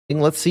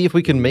Let's see if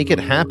we can make it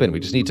happen. We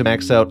just need to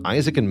max out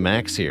Isaac and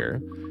Max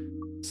here.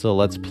 So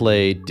let's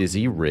play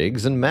Dizzy,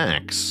 Riggs, and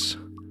Max.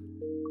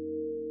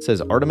 It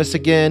says Artemis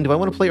again. Do I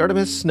want to play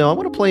Artemis? No, I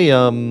want to play,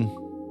 an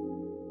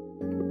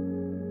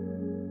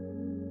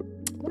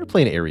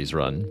Ares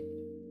run.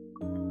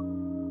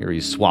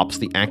 Ares swaps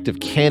the active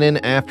cannon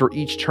after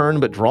each turn,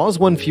 but draws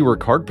one fewer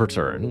card per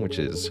turn, which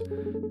is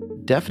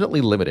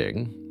definitely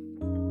limiting.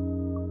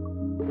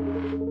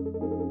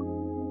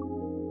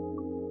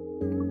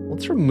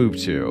 Let's remove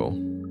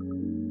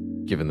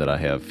 2, given that I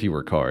have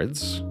fewer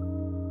cards.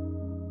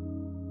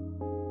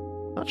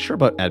 Not sure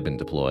about admin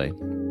deploy.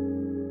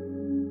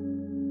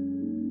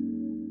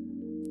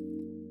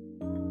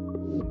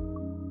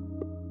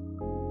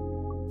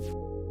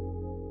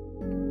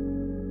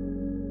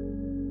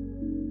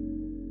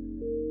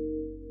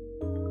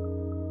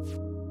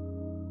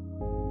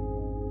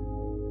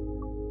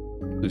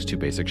 Lose 2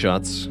 basic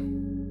shots.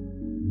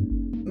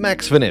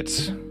 Max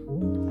Finite.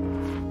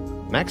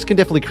 Max can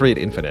definitely create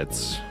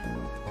infinites.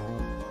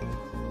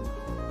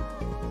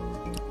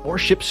 More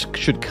ships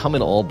should come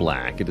in all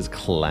black. It is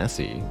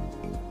classy.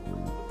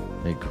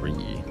 I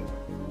agree.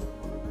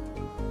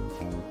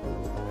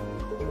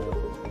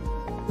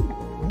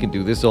 We can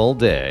do this all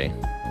day.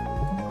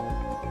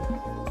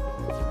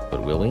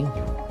 But will we?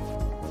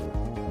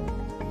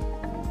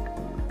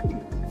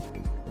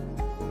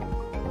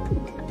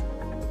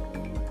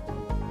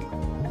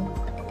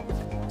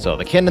 So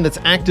the cannon that's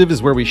active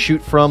is where we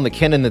shoot from. The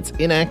cannon that's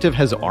inactive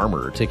has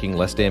armor, taking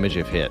less damage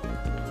if hit.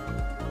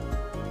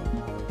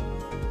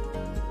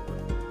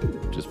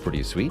 Which is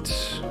pretty sweet.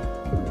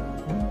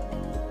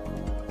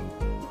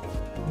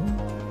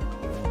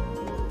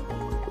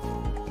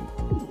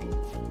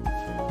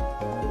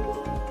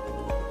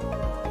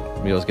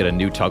 We always get a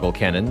new toggle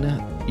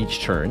cannon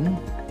each turn.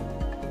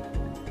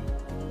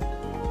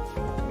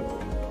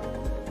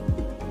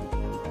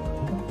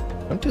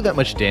 Don't do that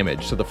much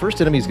damage, so the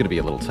first enemy is going to be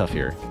a little tough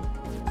here.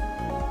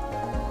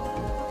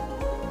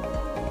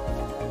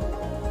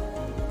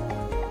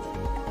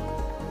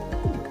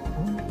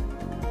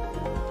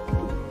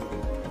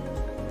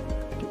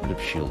 Get rid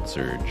of Shield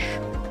Surge.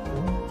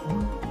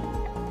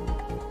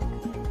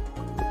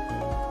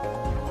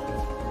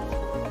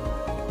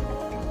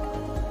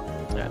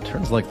 Yeah,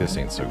 turns like this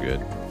ain't so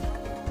good.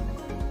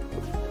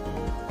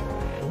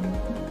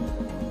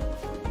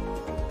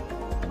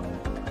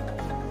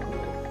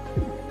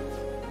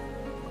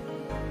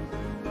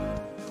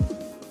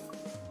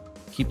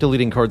 Keep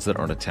deleting cards that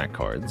aren't attack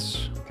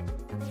cards.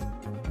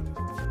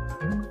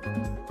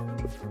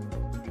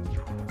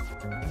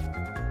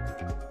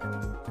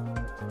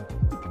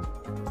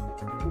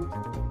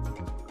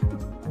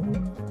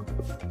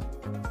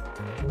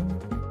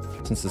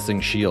 Since this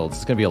thing shields,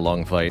 it's going to be a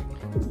long fight.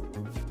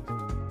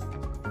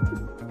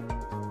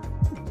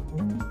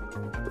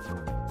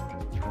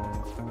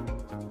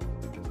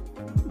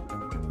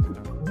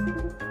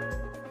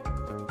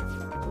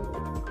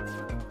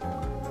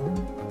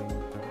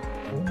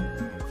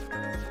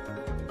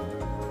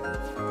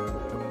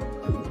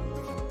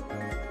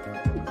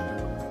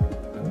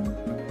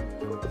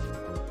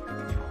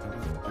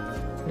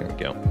 There we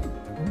go.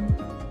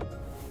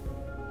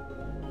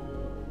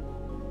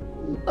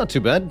 Not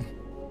too bad.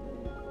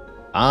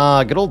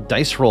 Ah, good old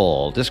dice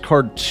roll.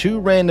 Discard 2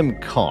 random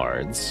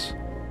cards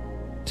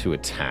to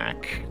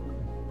attack.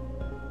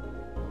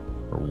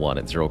 For 1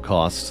 at 0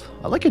 cost.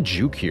 I like a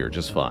juke here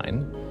just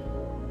fine.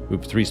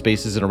 Move 3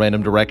 spaces in a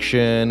random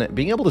direction.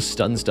 Being able to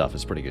stun stuff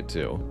is pretty good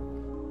too.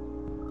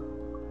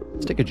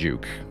 Let's take a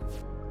juke.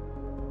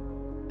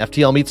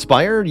 FTL meets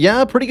Spire?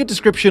 Yeah, pretty good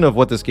description of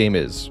what this game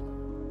is.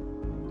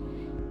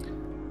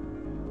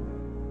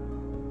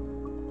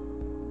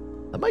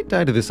 I might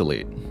die to this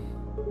elite.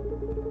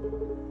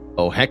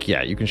 Oh, heck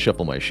yeah, you can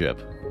shuffle my ship.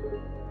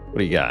 What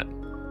do you got?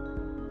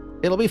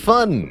 It'll be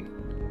fun!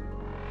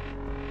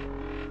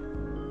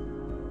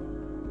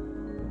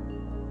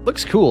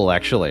 Looks cool,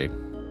 actually.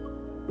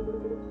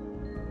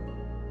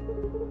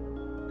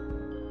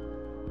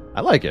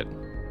 I like it.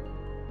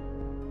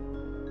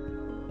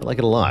 I like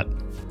it a lot.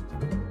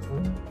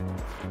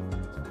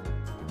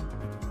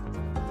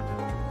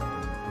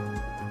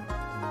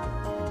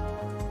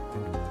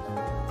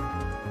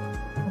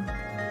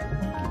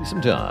 Give me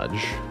some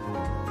dodge.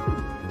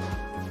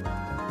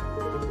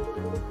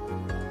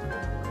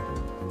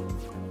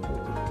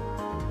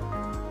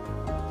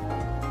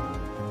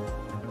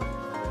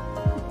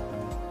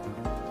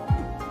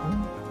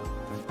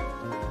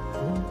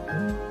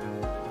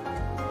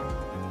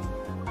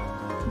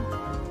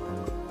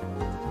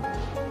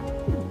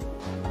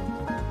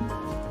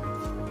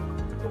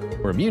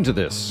 We're immune to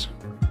this.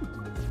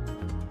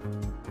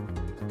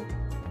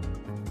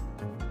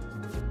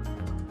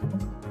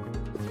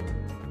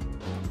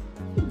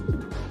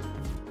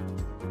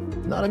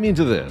 Not immune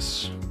to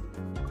this.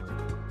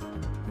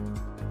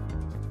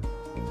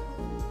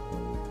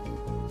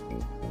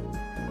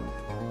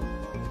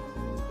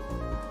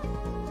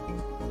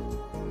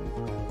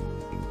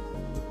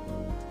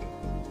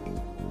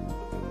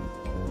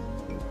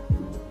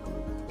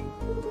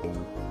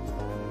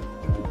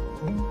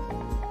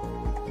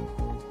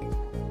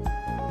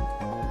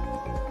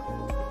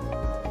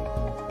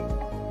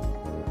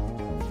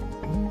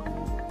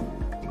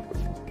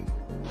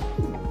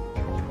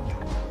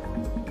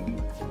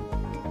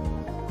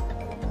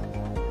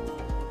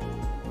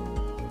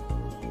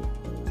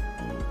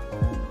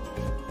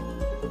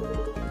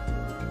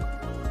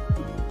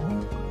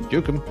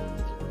 Juke him.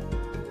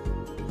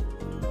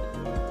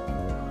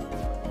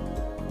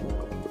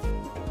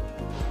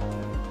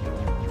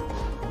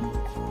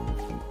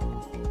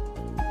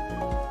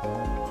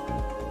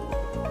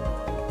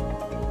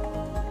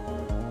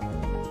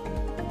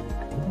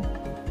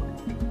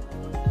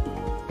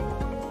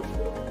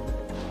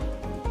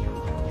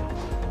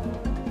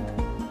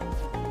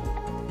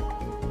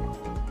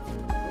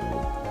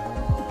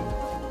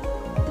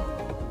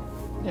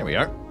 There we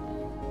are.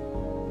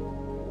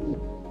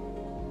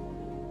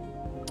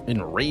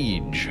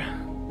 Enrage.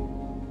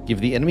 Give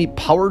the enemy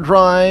power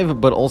drive,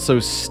 but also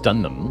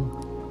stun them.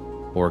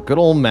 Or good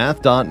old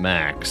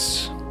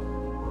math.max.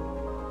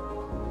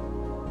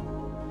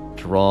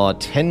 Draw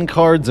 10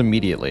 cards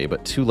immediately,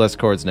 but 2 less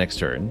cards next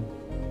turn.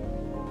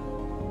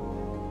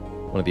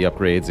 One of the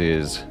upgrades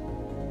is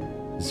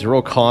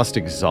 0 cost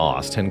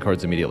exhaust. 10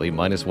 cards immediately,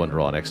 -1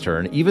 draw next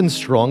turn. Even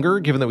stronger,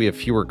 given that we have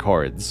fewer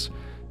cards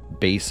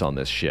base on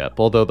this ship,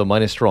 although the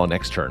minus draw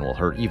next turn will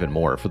hurt even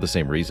more for the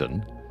same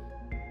reason.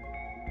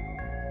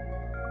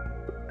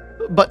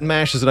 Button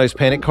Mash is a nice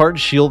panic card.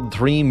 Shield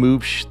 3,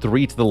 move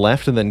 3 to the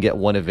left, and then get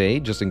 1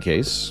 evade, just in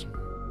case.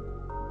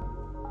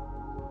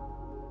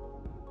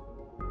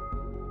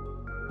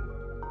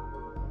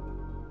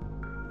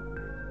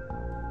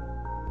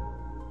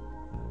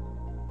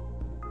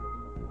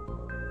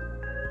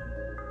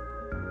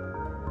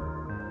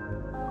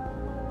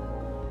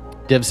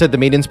 Dev said the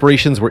main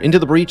inspirations were Into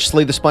the Breach,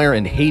 Slay the Spire,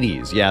 and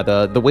Hades. Yeah,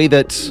 the way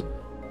that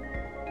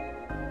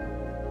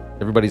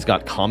everybody's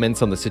got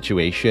comments on the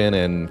situation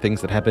and things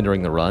that happen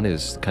during the run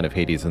is kind of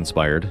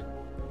Hades-inspired.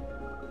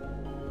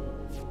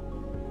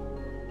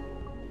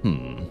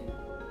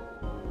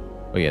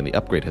 Oh yeah, and the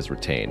upgrade has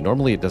retained.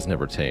 Normally it doesn't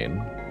have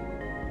retain.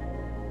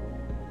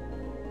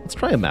 Let's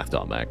try a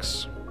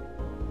Math.max.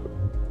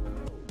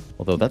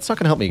 Although that's not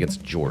going to help me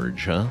against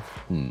George, huh?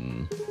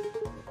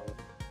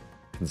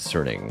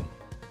 Concerning.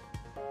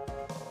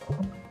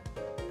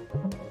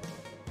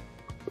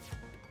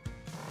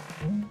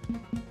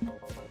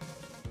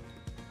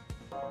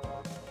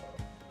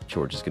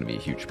 George is going to be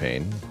a huge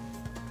pain.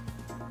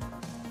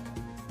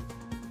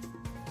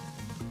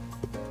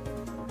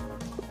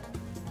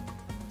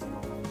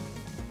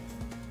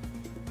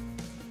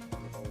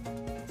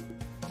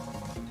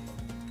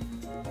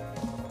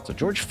 So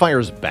George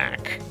fires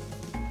back.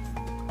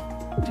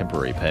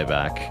 Temporary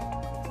payback.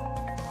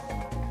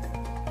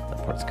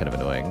 That part's kind of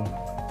annoying.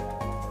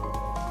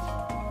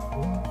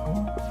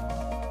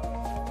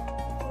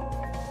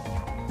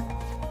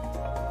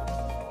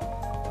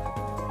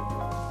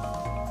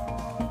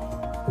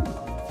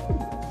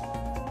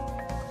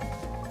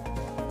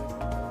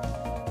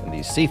 And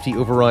these safety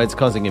overrides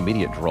causing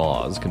immediate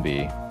draws can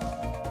be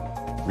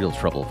real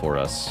trouble for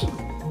us.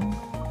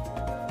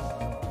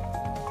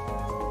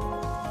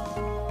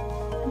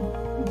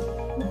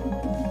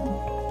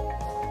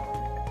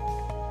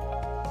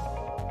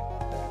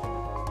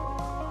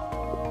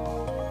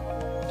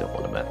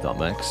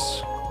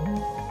 Max.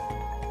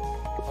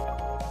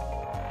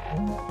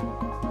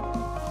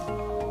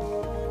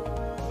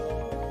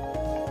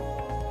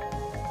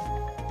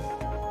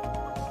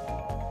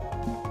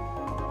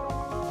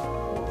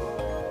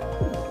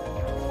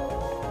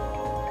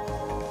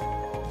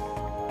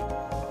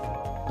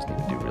 Just need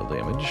to do real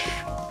damage.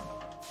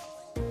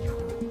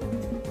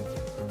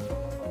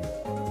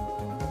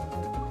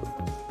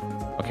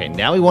 Okay,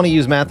 now we want to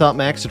use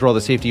Math.max to draw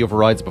the safety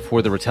overrides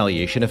before the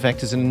retaliation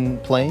effect is in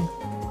play.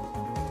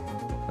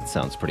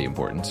 Sounds pretty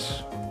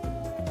important.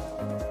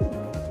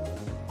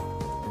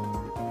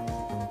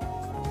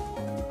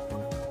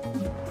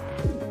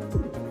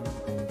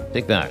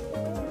 Take that.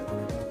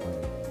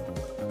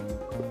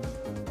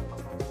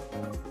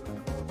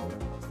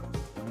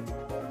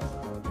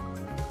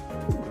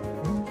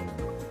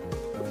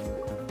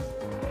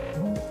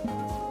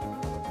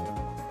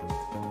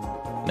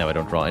 Now I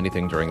don't draw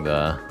anything during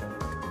the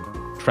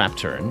trap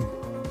turn.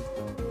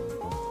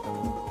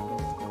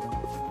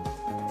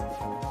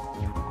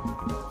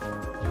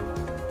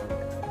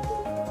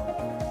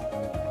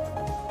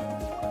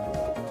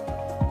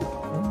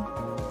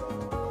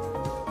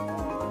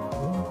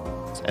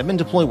 Edmund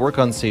deploy work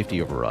on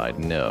safety override?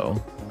 No.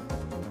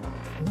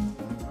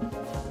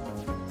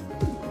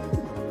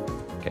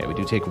 Okay, we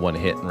do take 1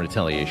 hit in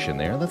retaliation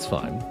there. That's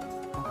fine.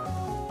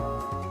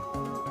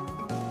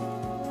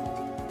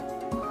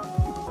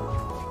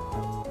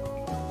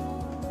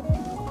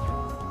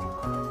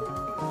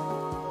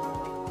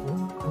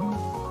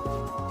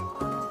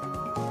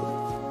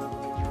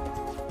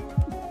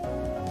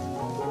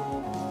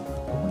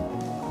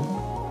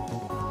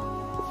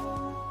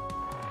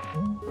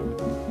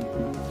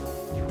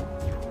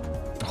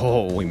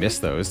 Oh, we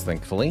missed those,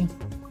 thankfully.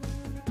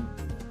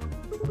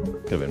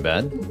 Could have been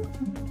bad.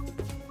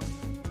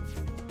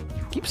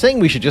 Keep saying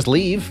we should just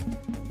leave.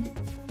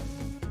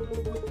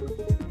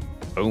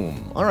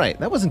 Boom. Alright,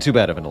 that wasn't too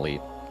bad of an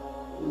elite.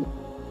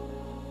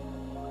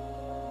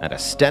 Add a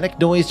static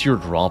noise to your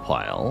draw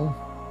pile.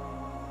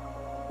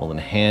 Well, in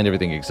hand,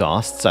 everything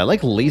exhausts. I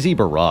like Lazy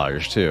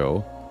Barrage,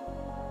 too.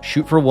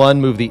 Shoot for 1,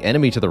 move the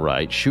enemy to the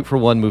right. Shoot for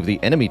 1, move the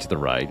enemy to the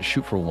right.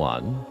 Shoot for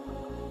 1.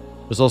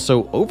 There's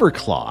also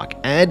Overclock.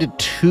 Add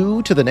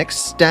 2 to the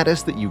next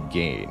status that you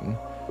gain,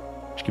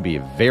 which could be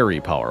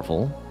very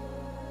powerful.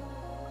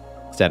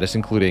 Status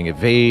including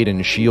evade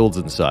and shields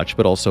and such,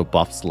 but also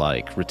buffs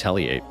like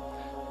retaliate.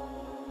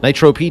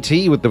 Nitro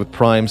PT with the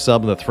Prime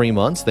sub in the 3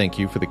 months. Thank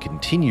you for the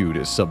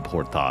continued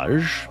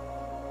sub-portage.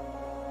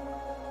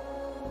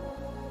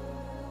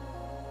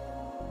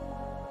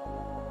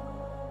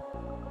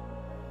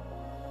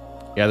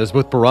 Yeah, there's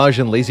both Barrage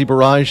and Lazy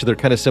Barrage. They're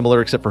kind of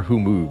similar except for who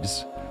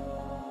moves.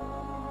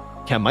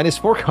 Yeah,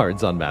 -4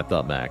 cards on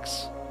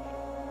Math.max.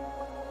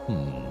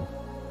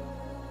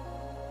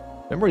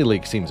 Memory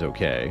leak seems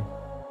okay.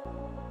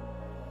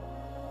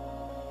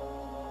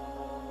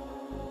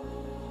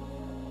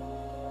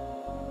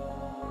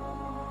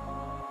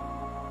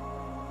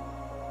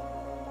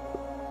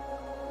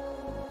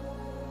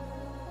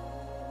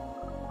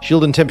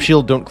 Shield and Temp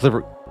Shield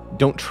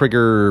don't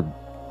trigger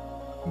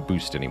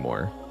boost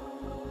anymore.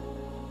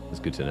 That's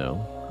good to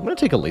know. I'm going to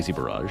take a Lazy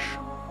Barrage.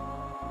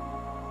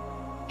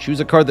 Choose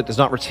a card that does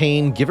not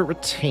retain, give it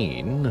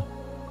retain,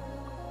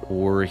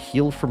 or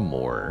heal for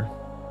more.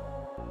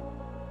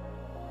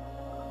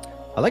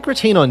 I like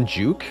retain on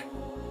Juke.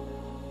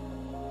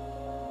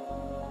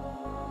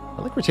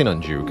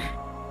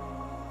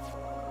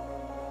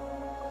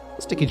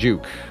 Sticky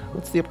Juke.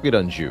 What's the upgrade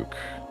on Juke?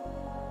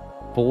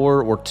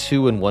 4 or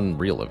 2 and 1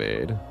 real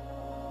evade.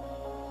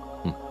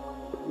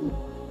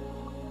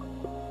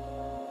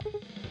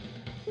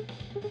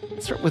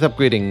 Let's start with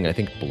upgrading, I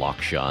think,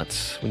 block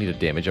shots. We need a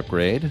damage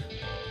upgrade.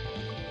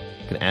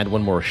 Can add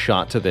 1 more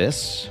shot to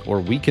this, or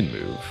we can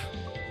move.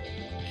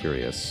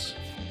 Curious.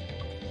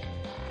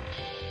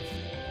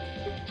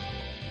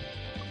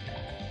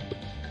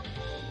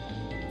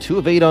 Two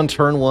evade on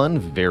turn 1,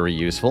 very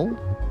useful.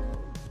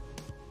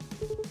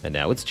 And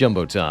now it's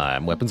Jumbo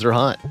time. Weapons are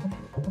hot.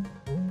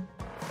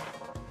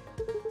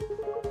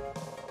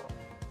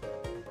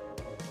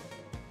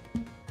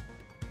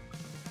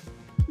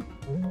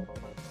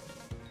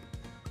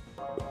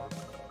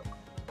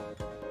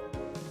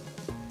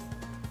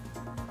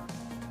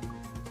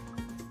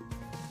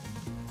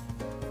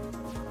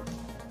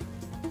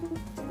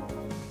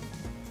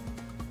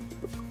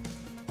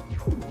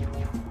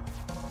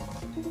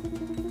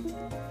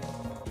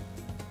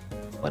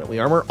 Why don't we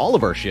armor all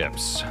of our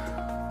ships?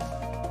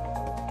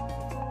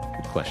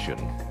 Good question.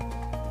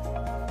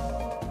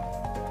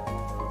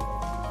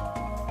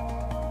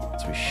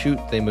 So we shoot,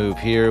 they move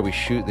here. We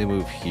shoot, they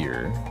move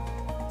here.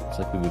 Looks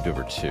like we moved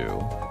over 2.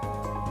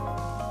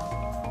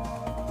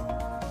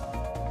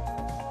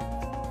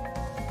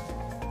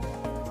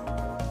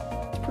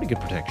 It's pretty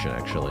good protection,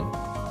 actually.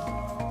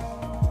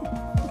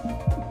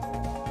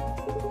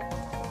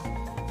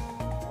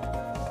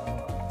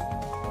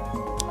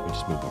 We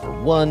just move over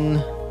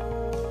 1.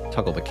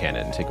 Toggle the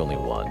cannon, take only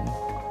 1.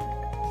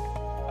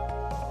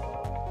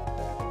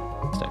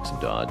 Stack some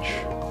dodge.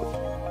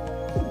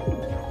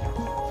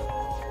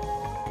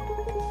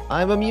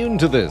 I'm immune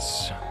to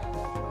this.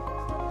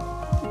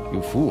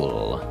 You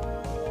fool.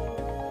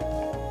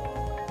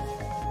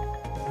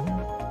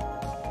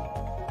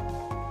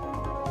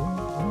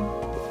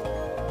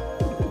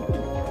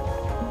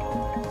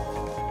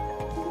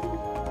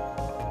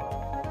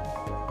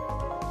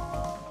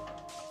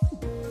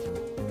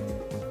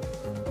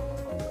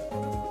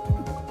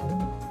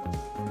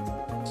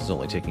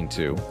 Only taking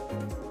 2.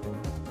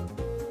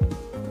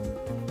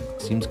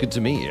 Seems good to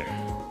me.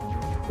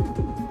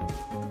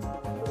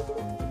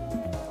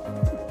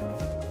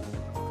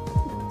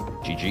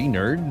 GG,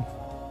 nerd.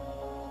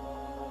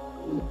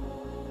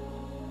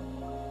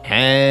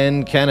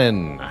 Hand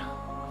cannon.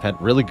 I've had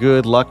really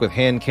good luck with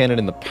hand cannon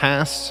in the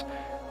past.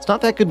 It's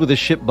not that good with a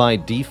ship by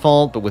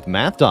default, but with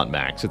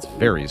Math.max, it's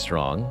very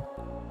strong.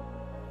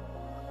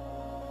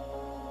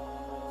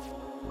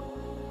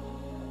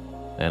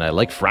 And I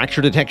like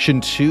fracture detection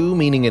too,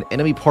 meaning an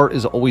enemy part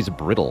is always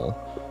brittle.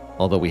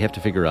 Although we have to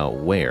figure out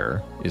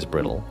where is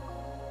brittle.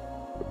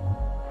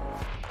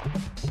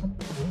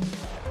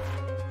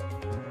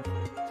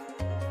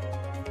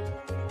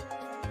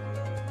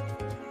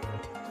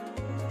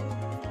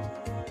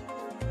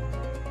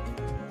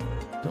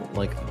 Don't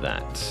like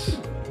that.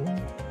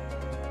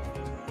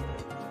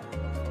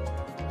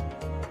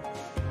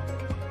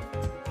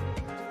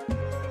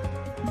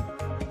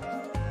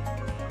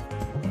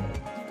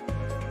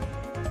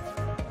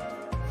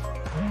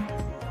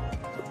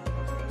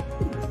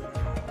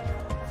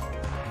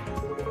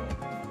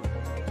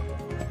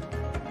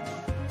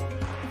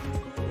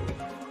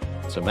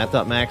 So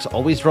Math.max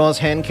always draws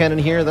hand cannon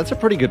here. That's a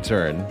pretty good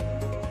turn.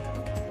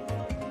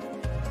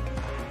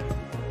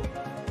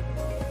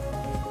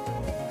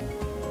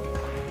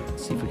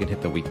 Let's see if we can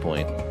hit the weak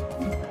point.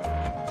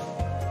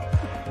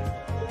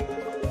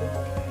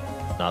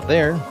 Not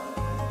there.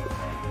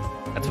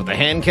 That's what the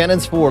hand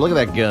cannon's for. Look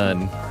at that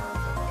gun.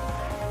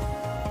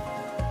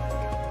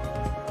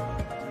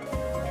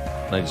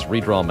 And I just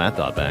redraw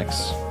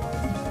Math.max.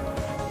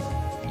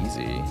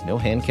 Easy. No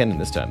hand cannon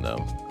this time,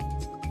 though.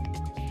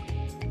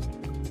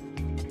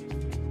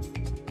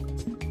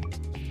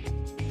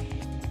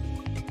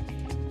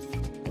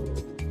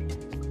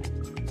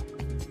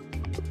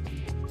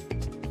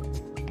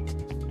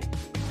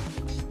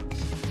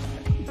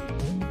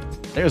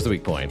 There's the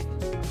weak point.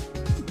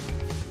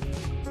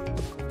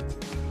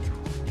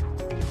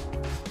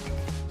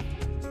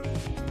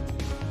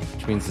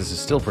 Which means this is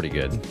still pretty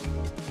good.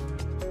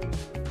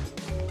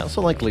 I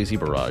also like Lazy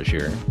Barrage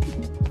here.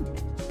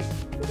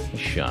 Nice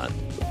shot.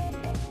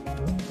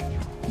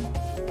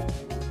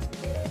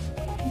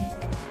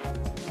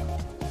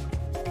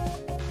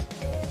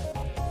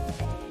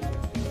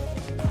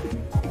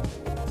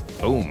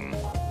 Boom.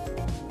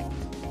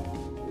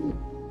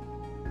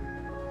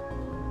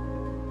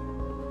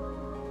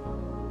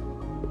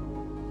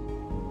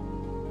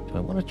 Do I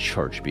want a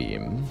charge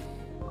beam?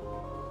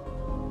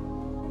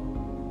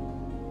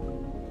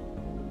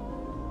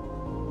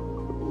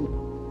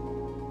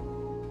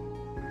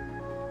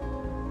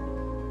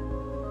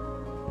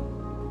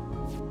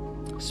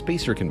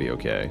 Spacer can be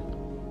okay.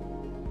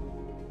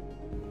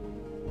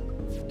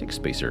 Take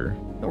Spacer.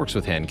 That works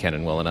with hand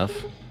cannon well enough.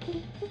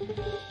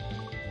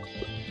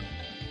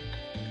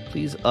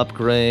 Please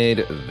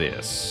upgrade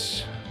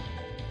this.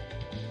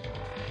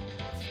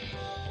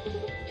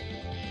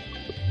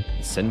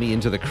 Send me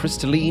into the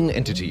crystalline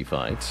entity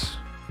fight.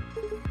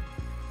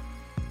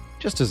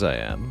 Just as I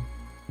am.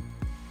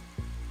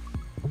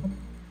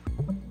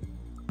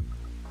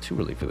 Too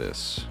early for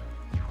this.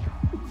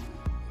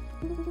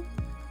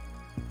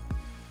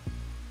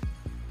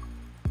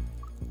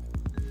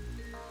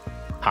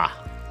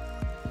 Ha!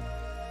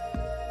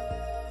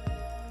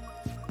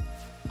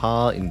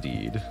 Ha,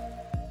 indeed.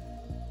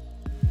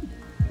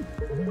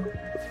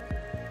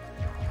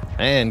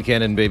 And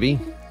cannon, baby.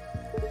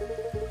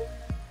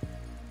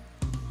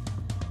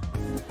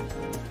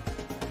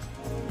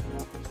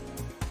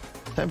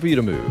 Time for you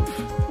to move.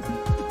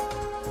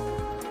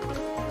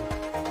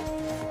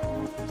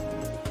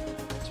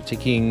 So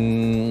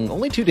taking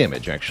only 2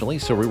 damage, actually,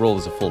 so reroll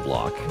is a full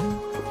block.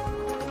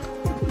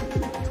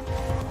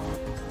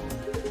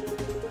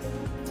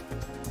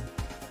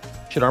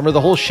 Should armor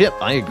the whole ship.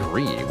 I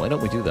agree. Why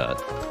don't we do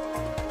that?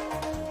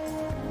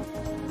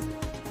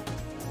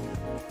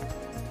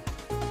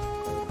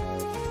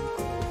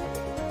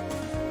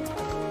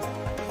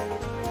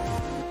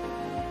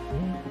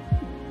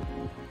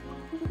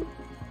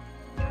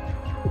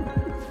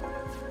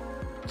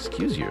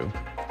 Excuse you.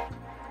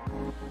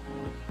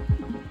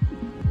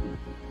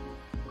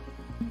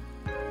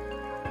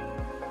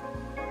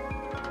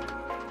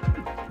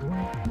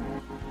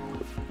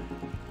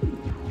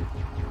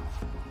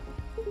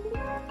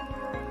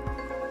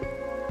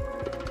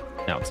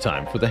 Now it's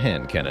time for the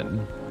hand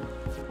cannon.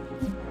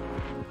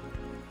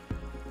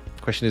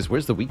 Question is,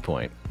 where's the weak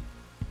point?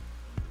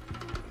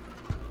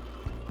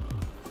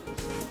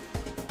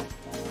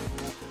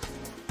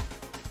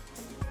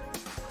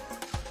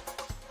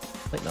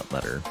 Might not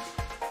matter.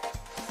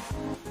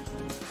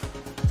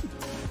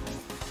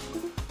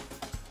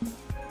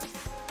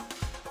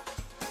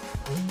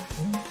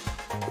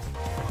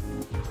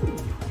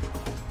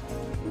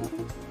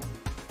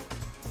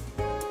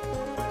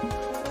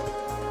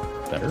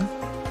 Better.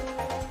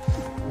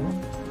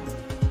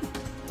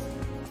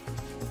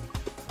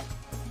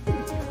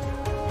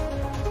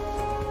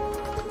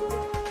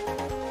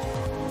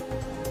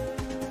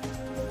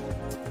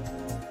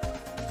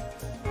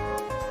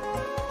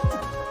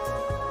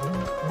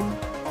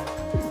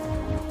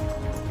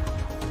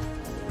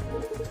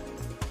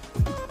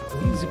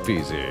 Easy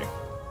peasy.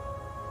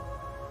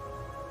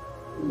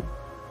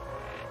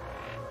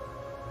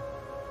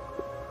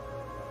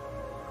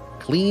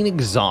 Clean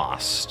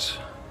exhaust.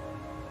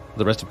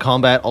 The rest of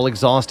combat, all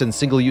exhaust and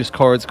single-use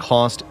cards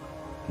cost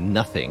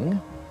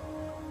nothing.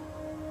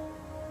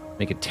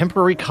 Make a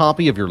temporary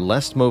copy of your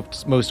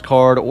leftmost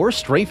card, or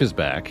Strafe is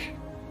back.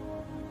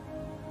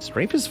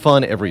 Strafe is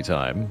fun every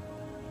time.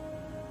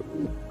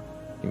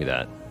 Give me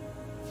that.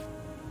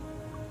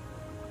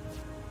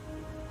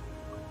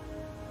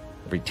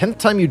 Every 10th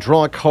time you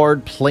draw a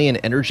card, play an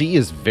energy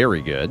is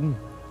very good.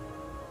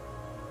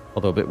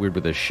 Although a bit weird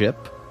with this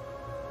ship.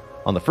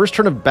 On the first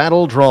turn of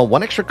battle, draw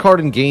 1 extra card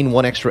and gain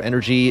 1 extra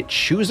energy.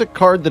 Choose a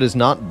card that is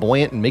not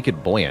buoyant and make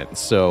it buoyant.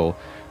 So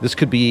this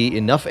could be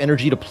enough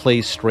energy to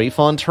play Strafe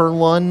on turn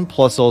 1,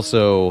 plus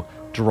also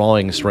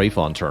drawing Strafe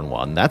on turn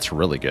 1. That's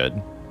really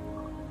good.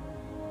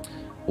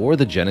 Or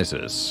the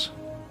Genesis.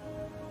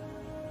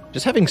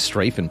 Just having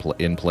Strafe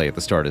in play at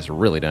the start is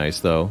really nice,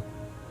 though.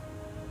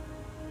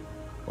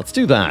 Let's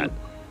do that.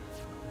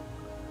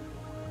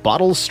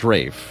 Bottle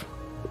Strafe.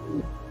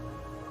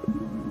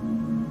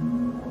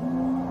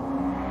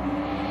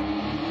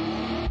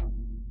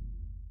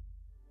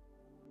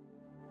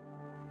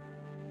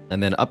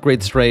 And then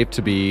upgrade Strafe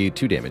to be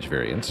 2 damage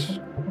variant.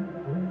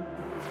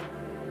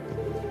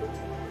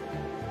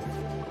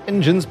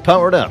 Engines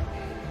powered up.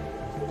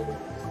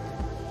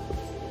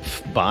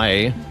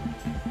 Bye.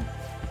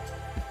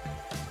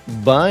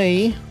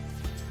 Bye.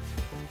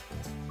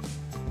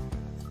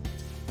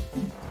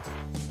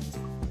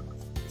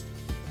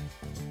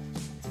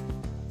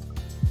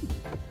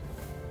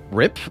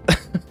 Rip.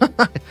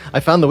 I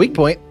found the weak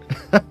point.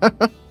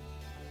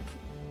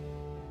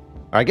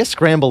 I guess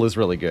Scramble is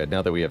really good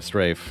now that we have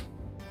Strafe.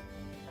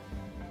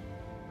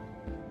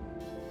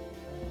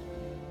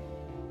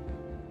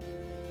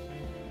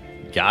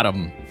 Got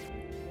him.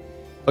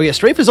 Oh yeah,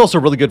 Strafe is also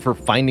really good for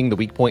finding the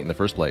weak point in the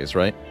first place,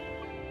 right?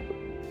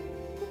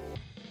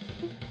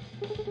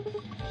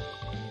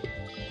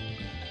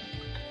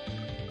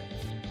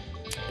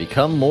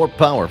 Become more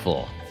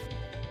powerful.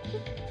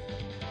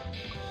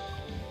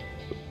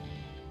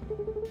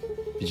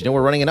 Did you know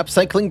we're running an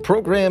upcycling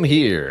program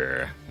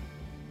here?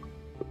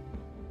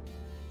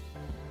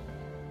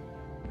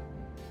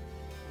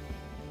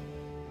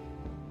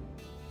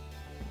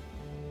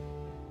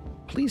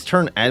 Please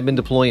turn admin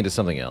deploy into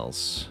something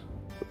else.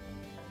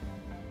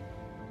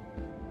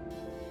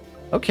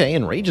 Okay,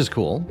 enrage is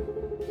cool.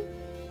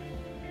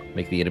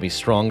 Make the enemy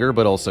stronger,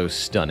 but also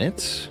stun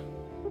it.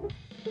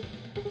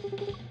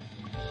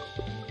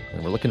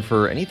 And we're looking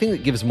for anything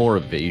that gives more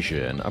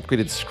evasion.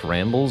 Upgraded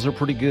scrambles are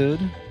pretty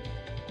good.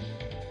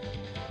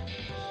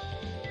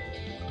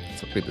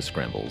 Let's upgrade the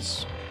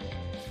scrambles.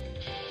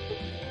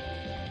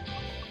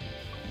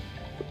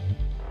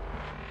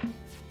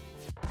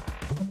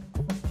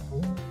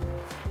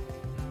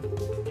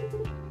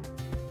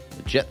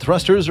 The jet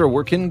thrusters are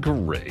working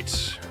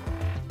great.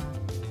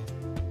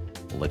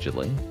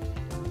 Allegedly.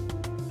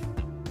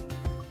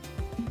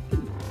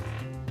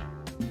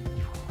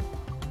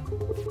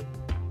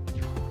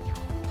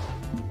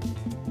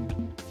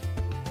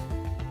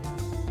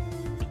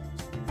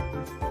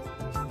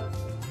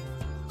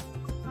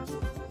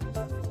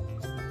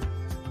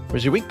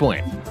 Where's your weak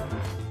point?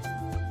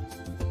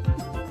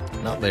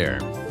 Not there.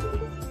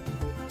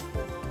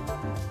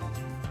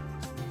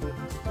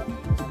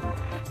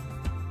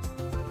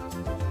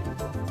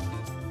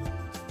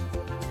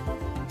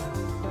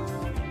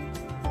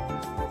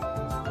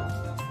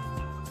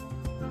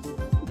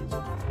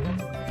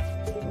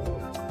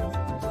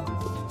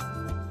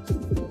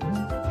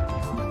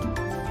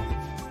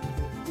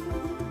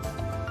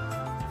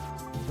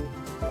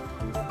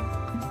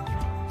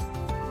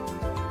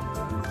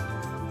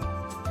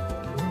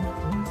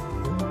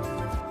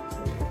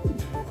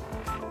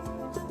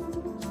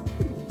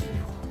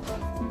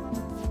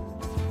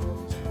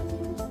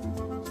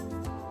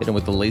 Hit him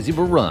with the lazy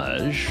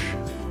barrage.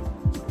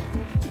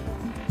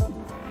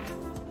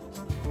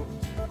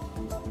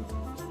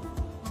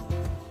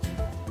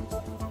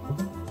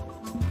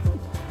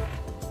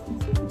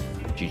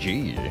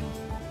 GG.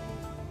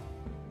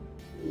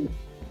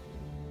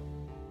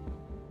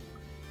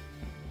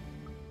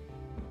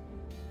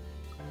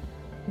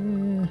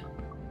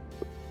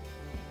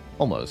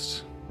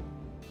 Almost.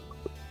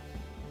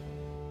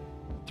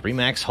 3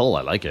 max hull,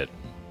 I like it.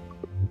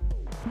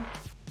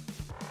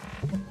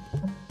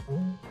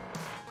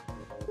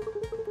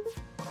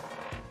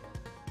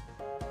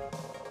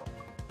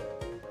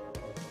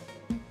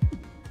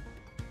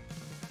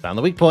 Found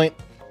the weak point.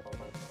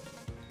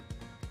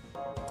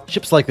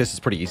 Ships like this is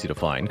pretty easy to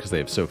find because they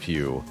have so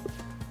few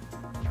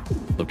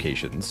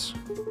locations.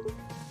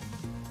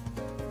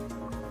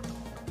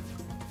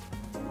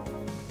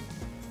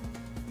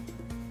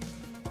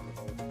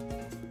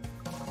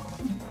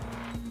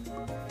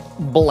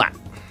 Blah.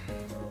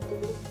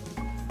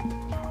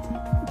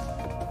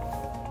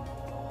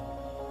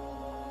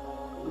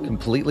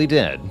 Completely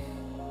dead.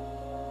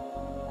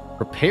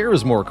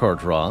 Repairs more card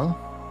draw.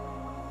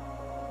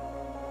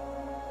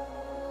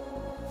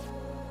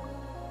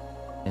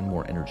 And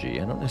more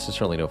energy. I don't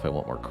necessarily know if I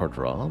want more card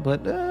draw,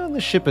 but on the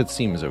ship it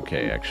seems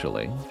okay,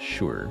 actually.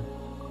 Sure.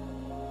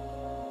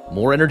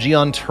 More energy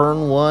on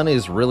turn 1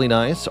 is really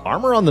nice.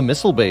 Armor on the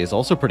missile bay is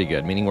also pretty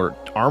good, meaning we're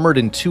armored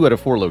in 2 out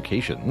of 4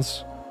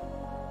 locations.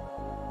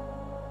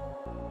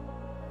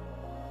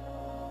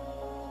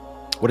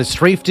 What does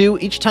Strafe do?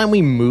 Each time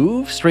we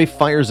move, Strafe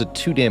fires a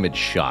 2 damage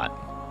shot.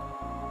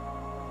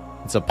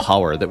 It's a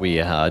power that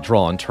we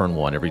draw on turn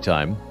 1 every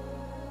time.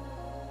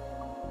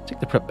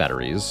 Take the prep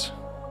batteries.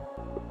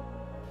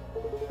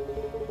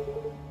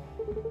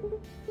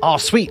 Oh,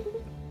 sweet!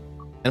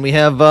 And we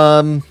have,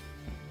 oh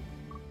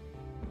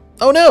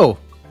no!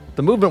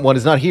 The movement one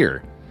is not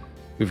here.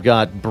 We've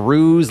got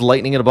Bruise,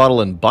 Lightning in a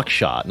Bottle, and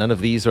Buckshot. None of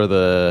these are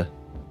the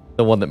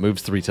one that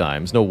moves 3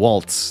 times. No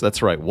Waltz.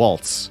 That's right,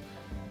 Waltz.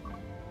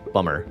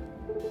 Bummer.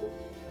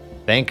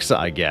 Thanks,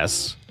 I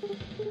guess.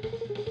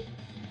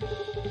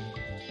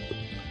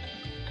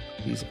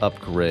 Please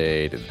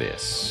upgrade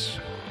this.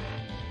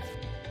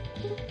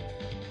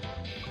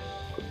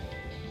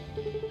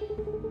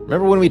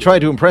 Remember when we tried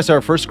to impress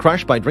our first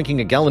crush by drinking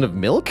a gallon of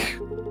milk?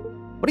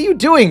 What are you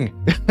doing?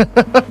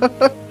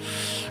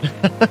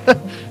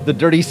 The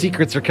dirty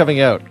secrets are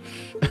coming out.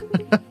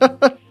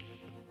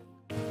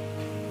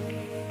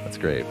 That's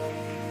great.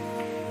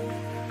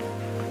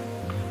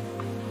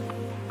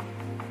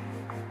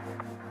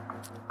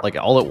 Like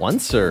all at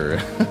once, or?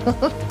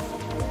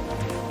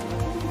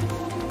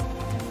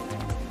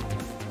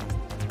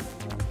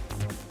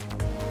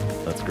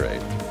 That's great.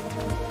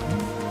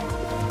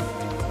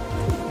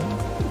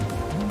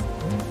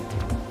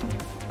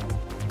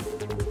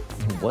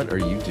 What are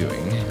you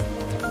doing?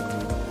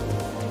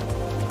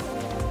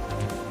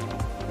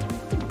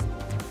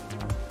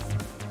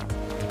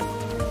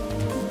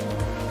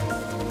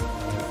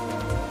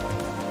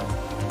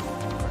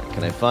 Alright,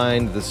 can I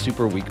find the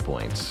super weak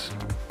point?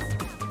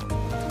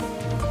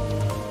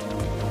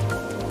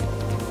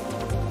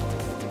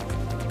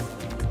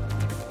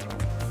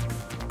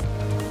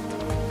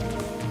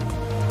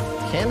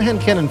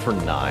 Hand cannon for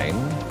 9. I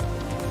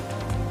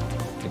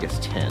guess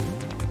 10.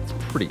 It's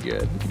pretty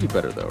good. We could do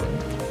better though,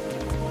 right?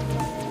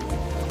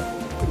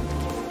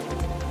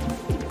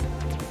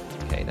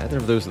 Okay, neither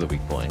of those are the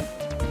weak point.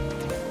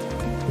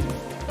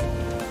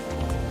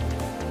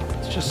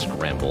 Let's just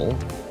scramble.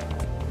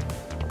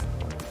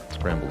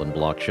 Scramble and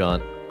block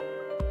shot.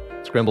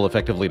 Scramble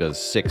effectively does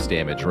 6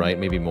 damage, right?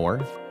 Maybe more?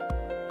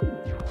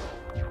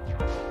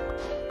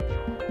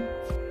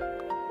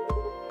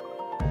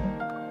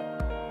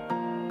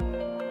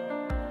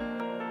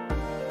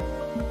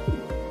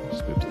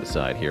 Just move to the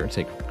side here,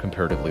 take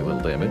comparatively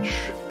little damage.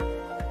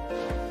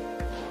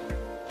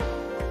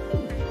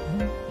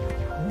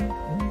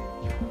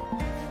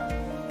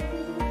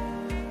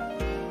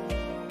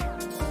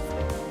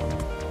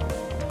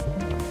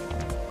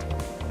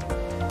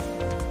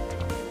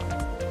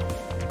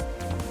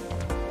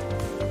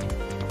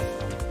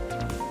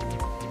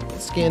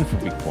 Scan for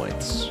weak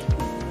points.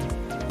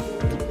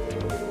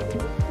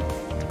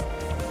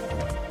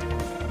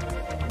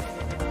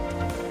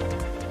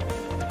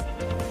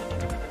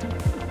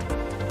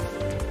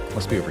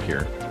 Must be over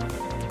here.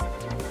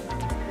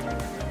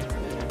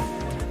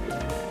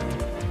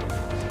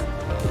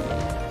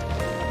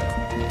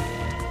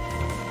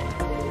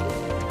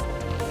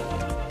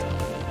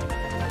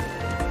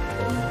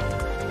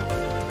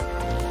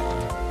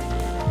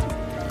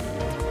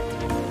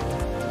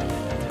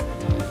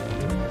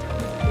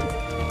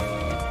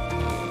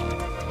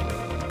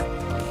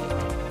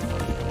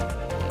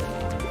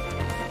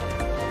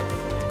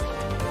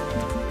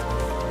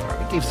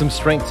 Gave some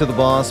strength to the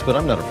boss, but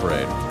I'm not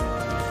afraid.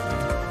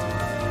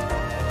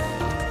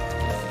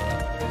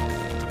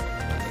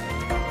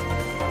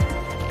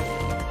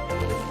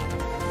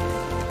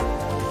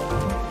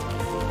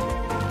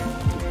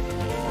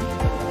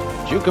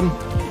 Juke him.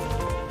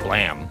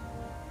 Blam.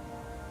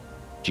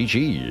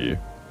 GG.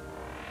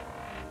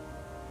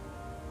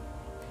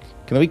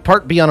 Can the weak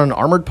part be on an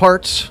armored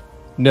part?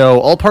 No,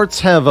 all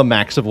parts have a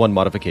max of 1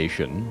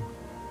 modification.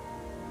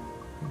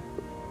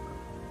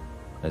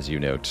 As you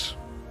note.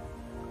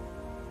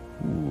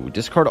 Ooh,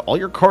 discard all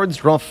your cards,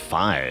 draw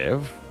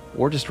 5,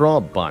 or just draw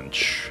a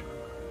bunch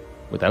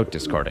without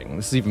discarding.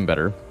 This is even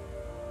better.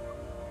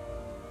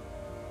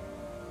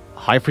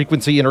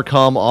 High-frequency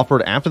intercom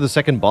offered after the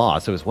second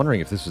boss. I was wondering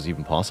if this was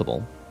even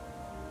possible.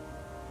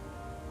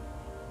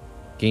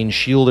 Gain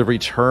shield every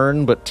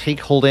turn, but take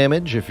hull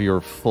damage if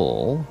you're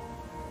full.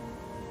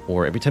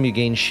 Or every time you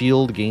gain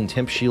shield, gain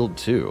temp shield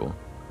too.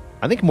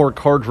 I think more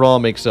card draw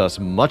makes us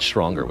much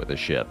stronger with this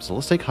ship, so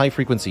let's take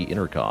high-frequency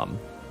intercom.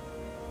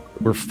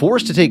 We're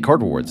forced to take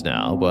card rewards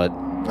now, but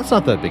that's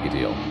not that big a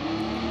deal.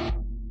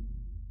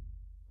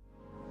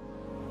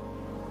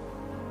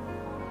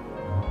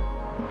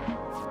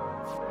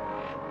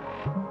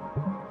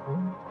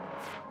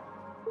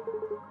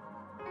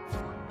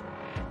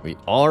 We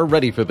are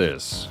ready for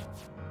this.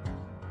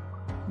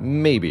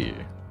 Maybe.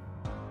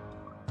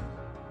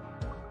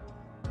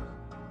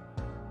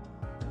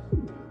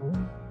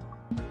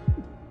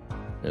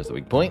 There's the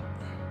weak point.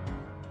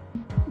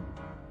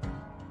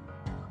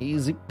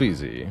 Easy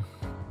peasy.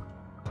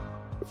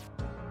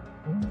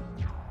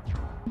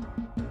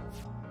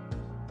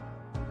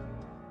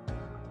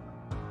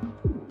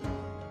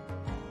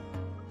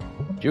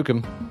 Juke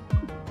him.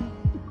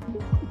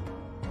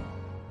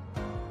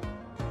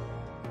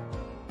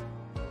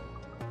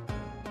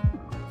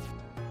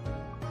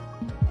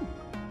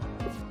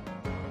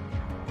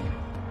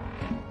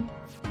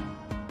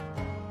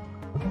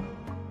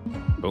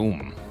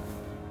 Boom.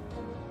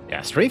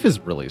 Yeah, strafe is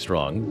really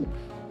strong.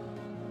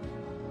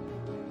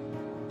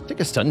 Take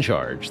a stun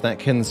charge. That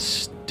can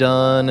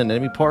stun an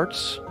enemy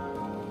part.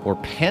 Or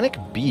Panic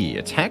B.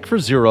 Attack for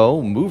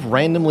 0, move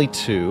randomly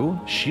 2,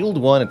 shield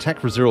 1, attack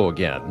for 0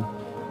 again.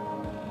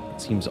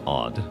 Seems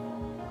odd.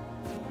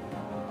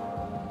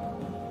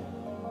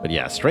 But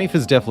yeah, strafe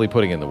is definitely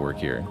putting in the work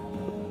here.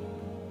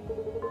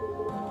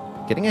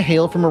 Getting a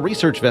hail from a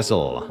research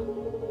vessel.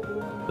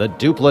 The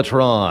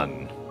Duplatron.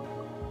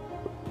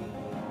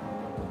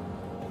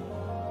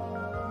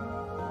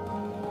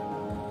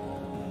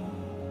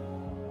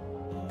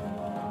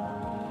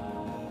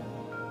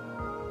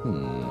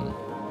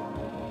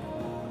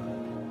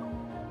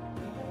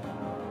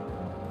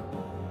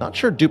 Not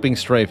sure duping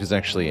strafe is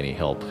actually any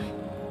help.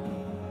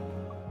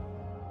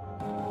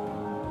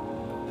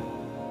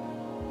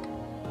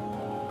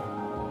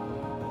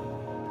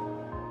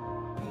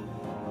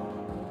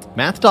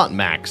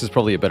 Math.max is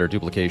probably a better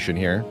duplication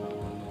here.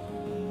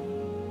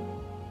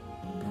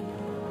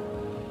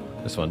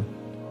 This one.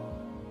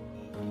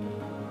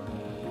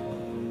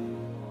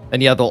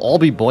 And yeah, they'll all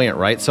be buoyant,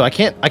 right? So I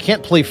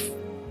can't play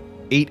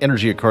 8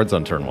 energy cards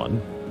on turn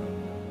 1.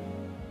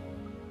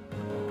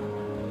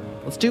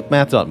 Let's dupe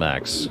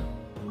Math.max.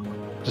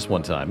 Just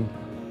 1 time.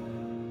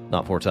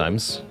 Not 4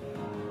 times.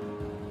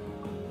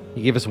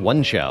 He gave us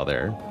 1 chow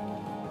there.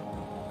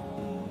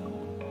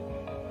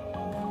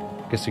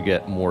 Guess you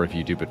get more if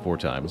you dupe it 4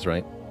 times,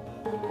 right?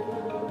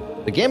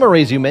 The gamma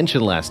rays you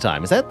mentioned last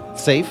time, is that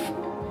safe?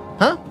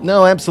 Huh?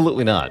 No,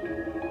 absolutely not.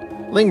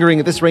 Lingering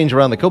at this range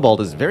around the Cobalt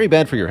is very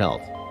bad for your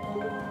health.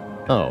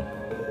 Oh.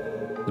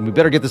 Then we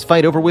better get this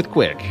fight over with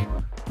quick.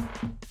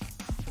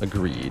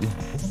 Agreed.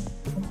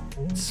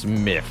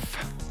 Smith.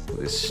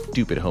 With his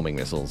stupid homing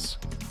missiles.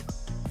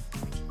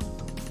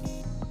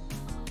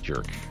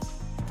 Jerk.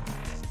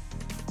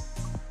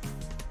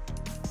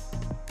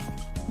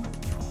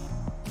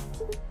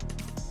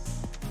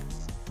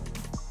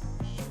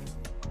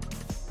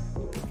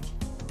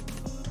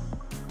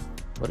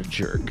 What a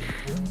jerk.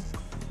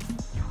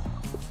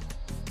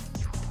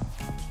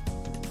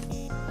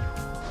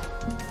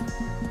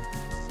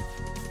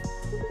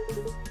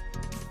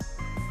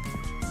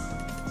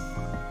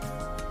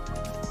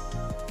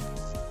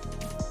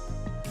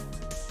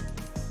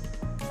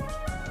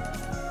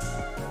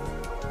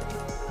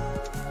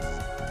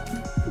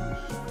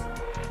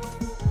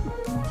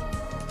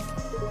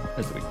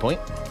 There's the weak point.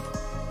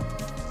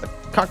 The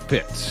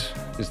cockpit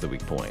is the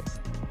weak point.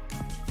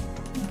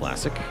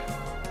 Classic.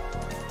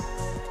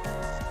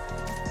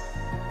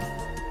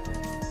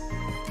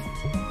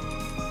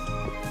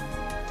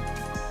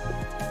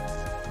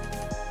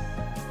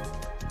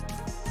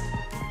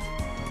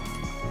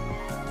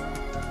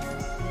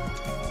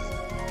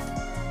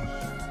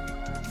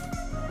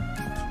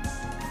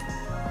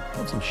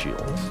 Want some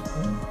shields.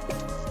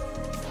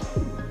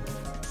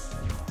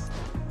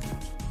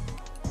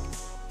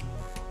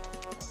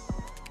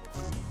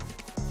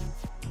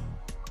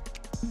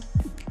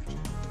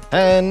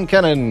 And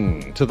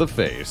cannon to the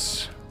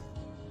face.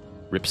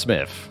 Rip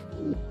Smith.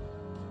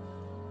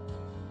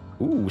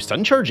 Ooh,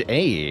 stun charge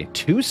A.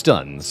 2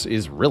 stuns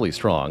is really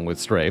strong with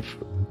Strafe.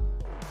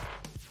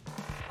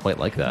 Quite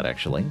like that,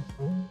 actually.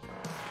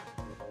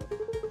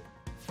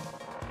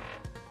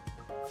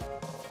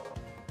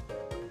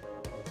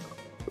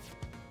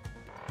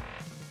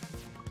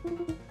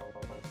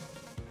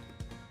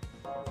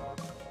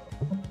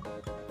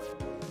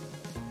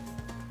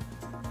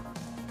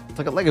 It's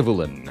like a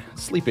Legavulin.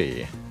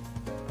 Sleepy.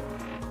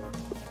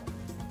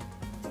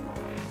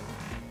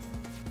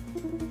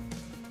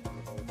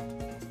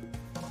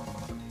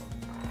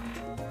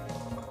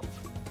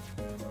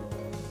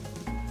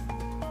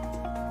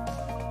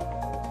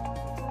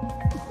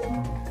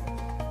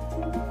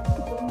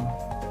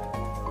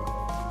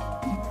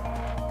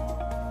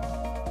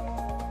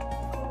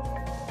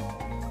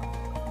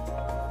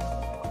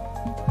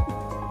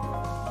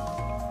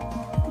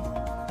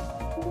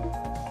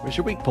 Where's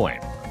your weak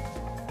point?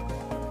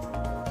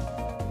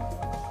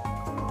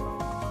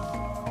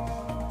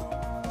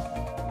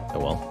 Oh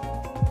well.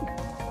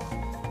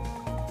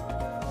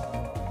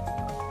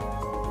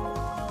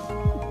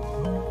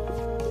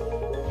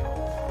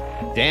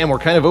 Damn, we're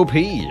kind of OP.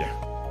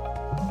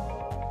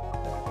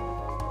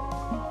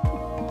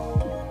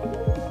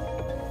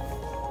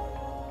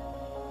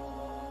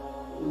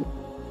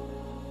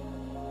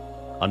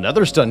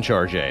 Another stun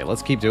charge A.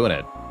 Let's keep doing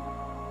it.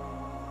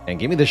 And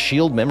give me the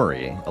shield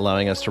memory,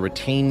 allowing us to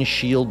retain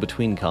shield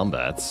between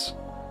combats.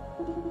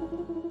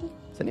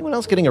 Is anyone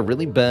else getting a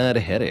really bad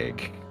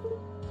headache?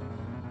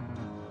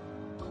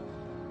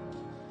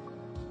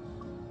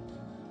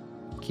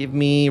 Give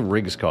me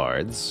Riggs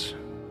cards.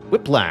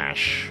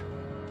 Whiplash.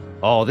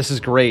 Oh, this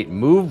is great.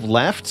 Move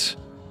left,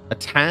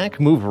 attack,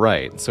 move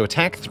right. So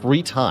attack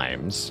 3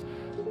 times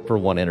for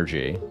 1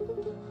 energy.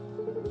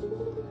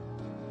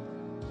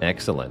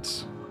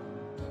 Excellent.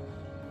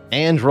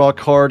 And draw a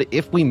card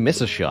if we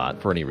miss a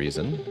shot for any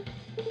reason.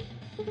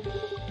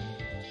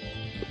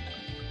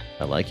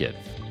 I like it.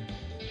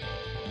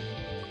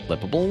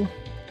 Flippable.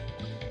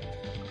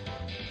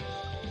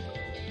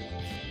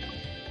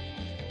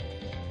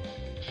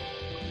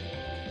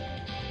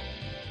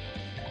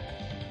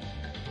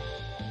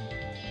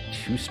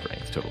 Two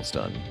strength total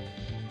stun.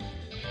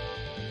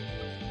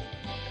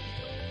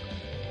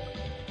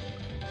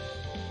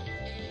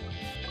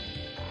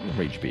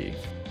 Rage B.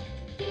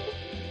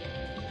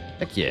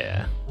 Heck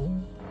yeah.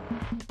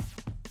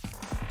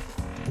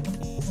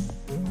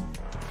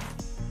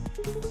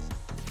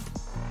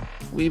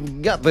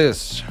 We've got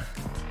this.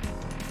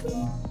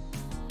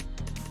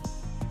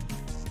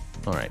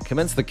 Alright,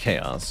 commence the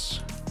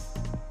chaos.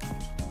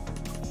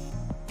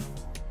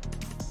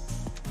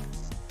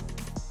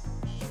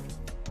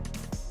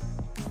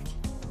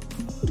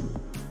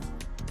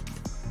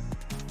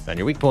 Find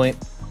your weak point.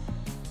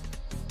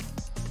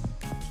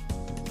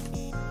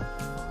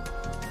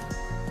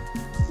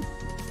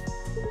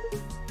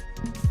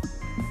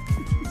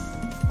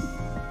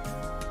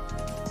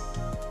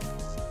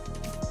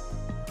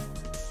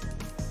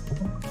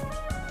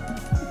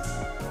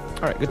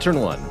 Alright, good turn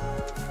 1.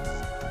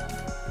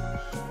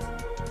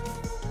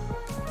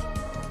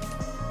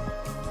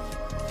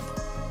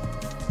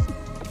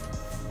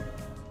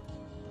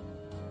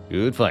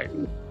 Good fight.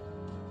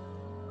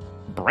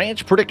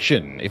 Branch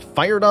prediction. If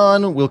fired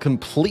on, will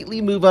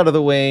completely move out of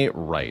the way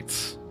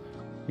right.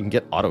 You can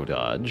get auto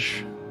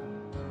dodge.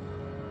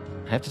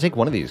 I have to take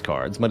one of these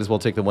cards. Might as well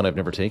take the one I've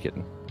never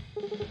taken.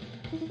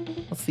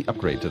 What's the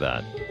upgrade to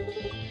that?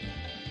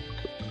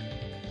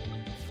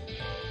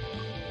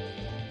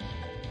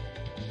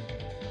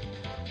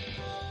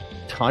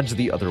 Dodge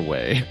the other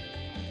way.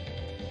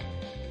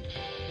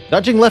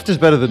 Dodging left is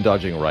better than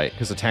dodging right,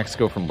 because attacks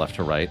go from left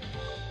to right.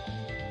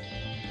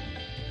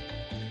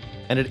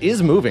 And it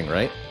is moving,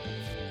 right?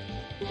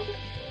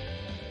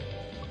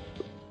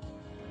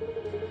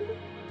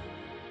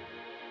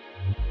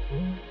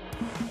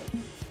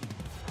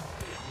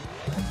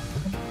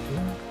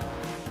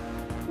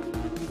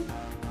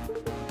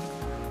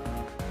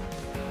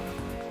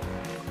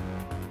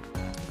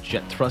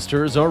 Jet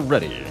thrusters are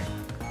ready.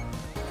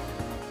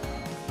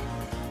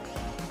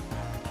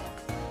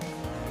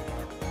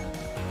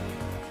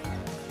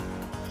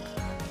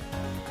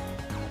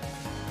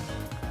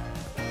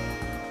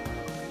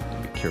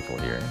 Careful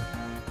here.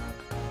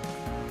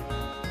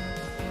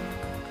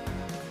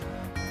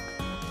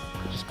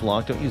 Just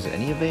block, don't use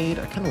any evade.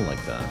 I kind of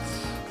like that.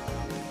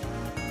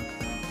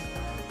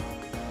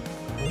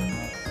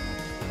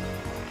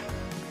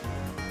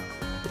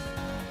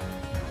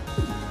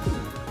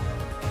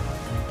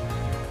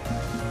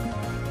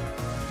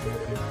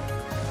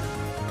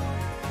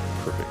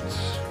 Perfect.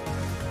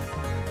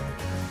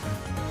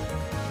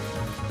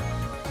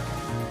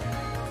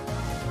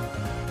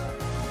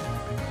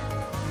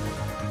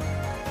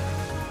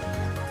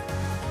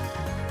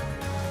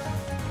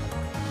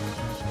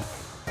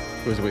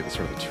 Always await the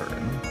start of the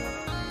turn.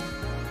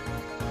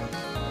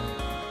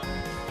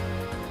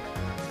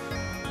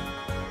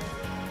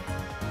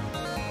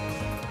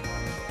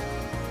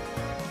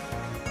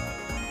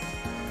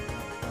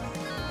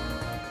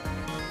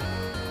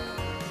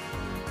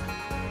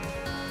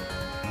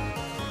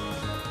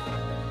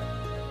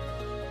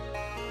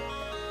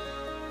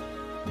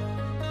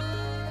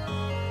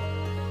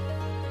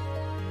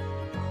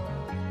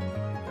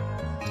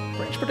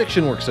 Range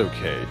prediction works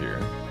okay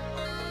here.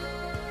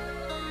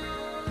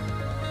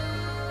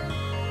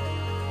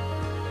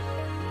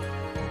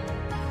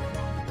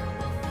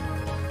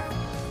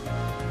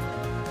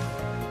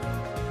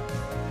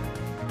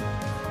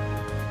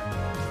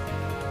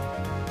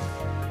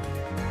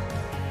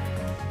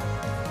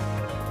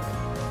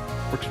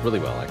 Works really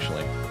well,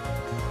 actually.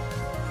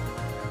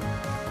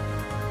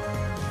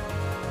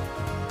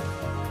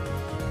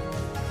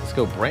 Let's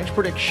go branch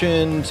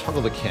prediction,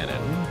 toggle the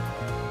cannon.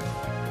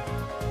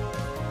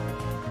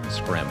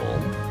 Scramble.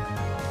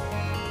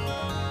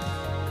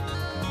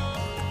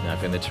 Now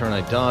if in the turn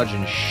I dodge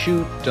and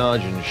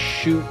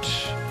shoot,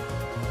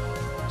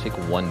 take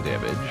 1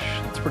 damage.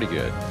 That's pretty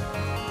good.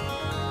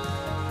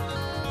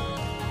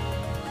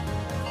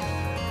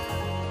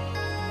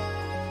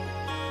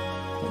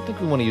 I don't think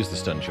we want to use the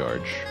stun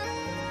charge.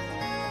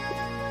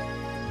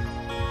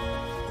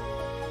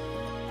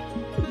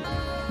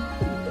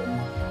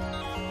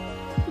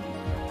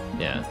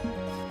 Yeah.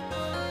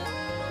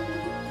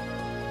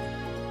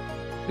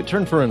 Good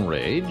turn for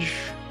Enrage.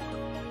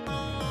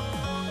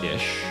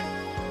 Ish.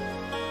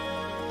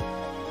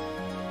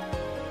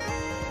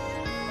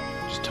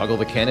 Just toggle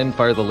the cannon,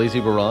 fire the lazy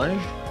barrage.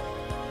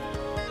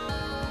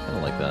 I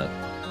don't like that.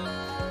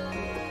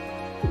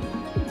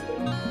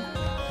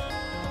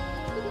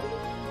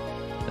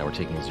 Now we're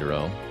taking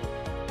 0.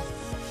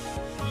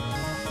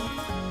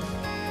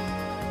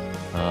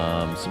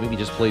 So maybe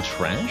just play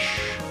Trash?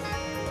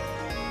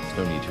 There's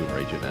no need to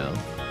enrage it now.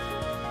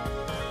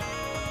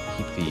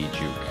 Keep the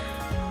juke.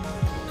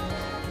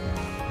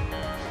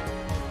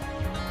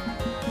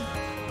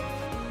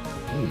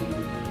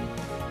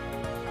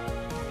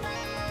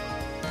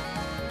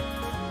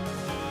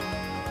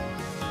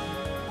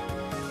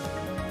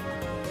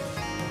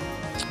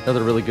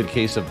 Another really good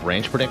case of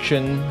branch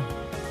prediction,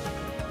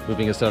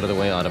 moving us out of the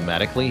way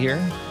automatically here.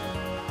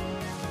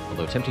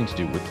 Although tempting to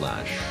do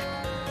Whiplash.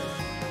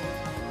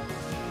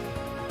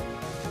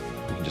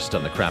 We can just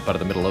stun the crap out of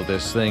the middle of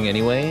this thing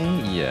anyway.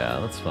 Yeah,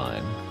 that's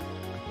fine.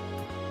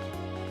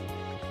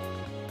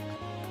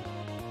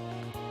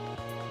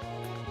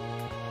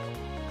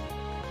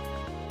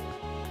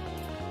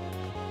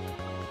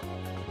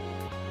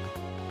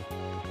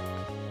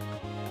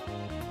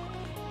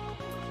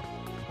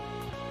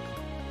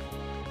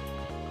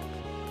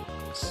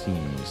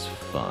 Seems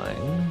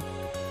fine.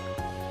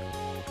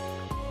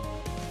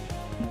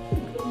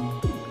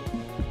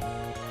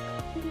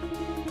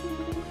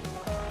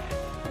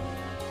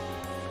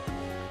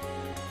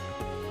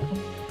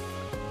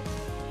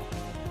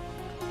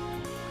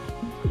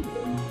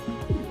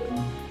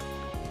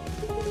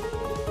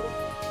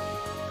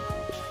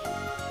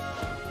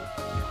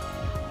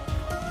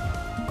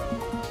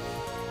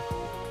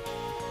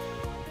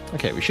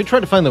 Okay, we should try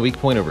to find the weak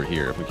point over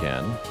here if we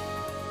can.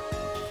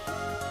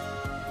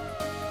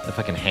 If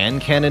I can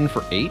hand cannon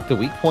for 8, the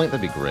weak point,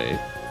 that'd be great.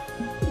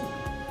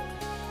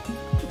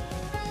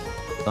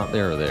 Not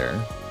there or there.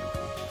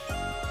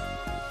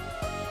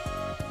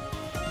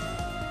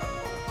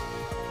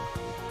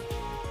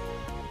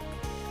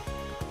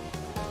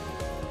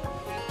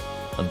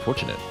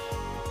 Unfortunate.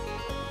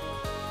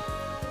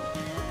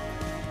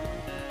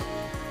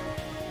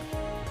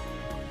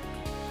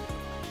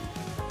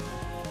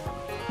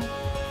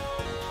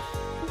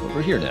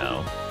 Over here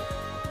now.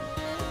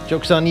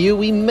 Joke's on you,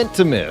 we meant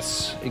to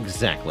miss.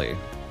 Exactly.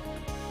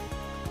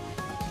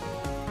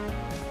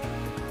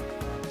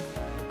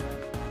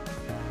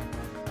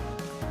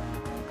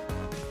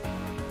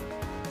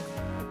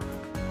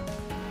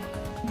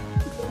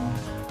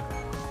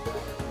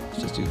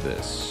 just do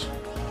this.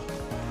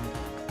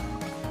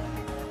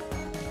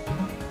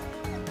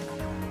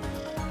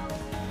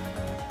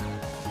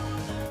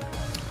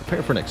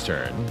 Prepare for next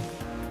turn.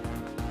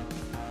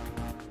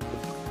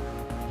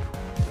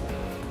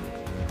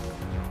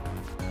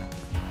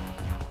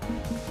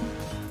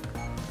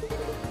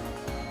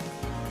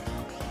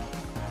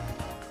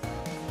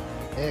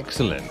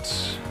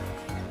 Excellent.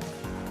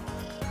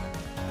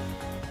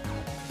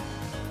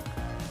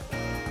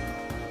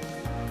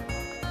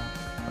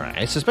 Alright,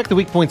 I suspect the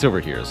weak point's over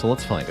here, so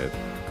let's find it.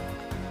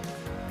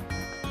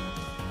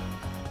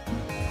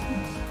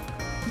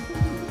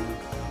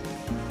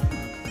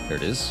 There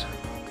it is.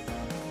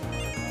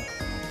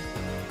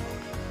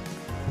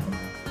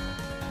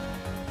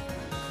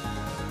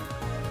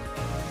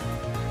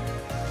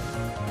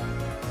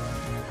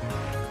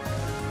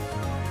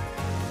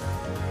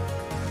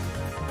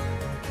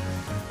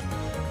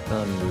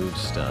 Move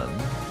stun.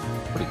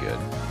 Pretty good.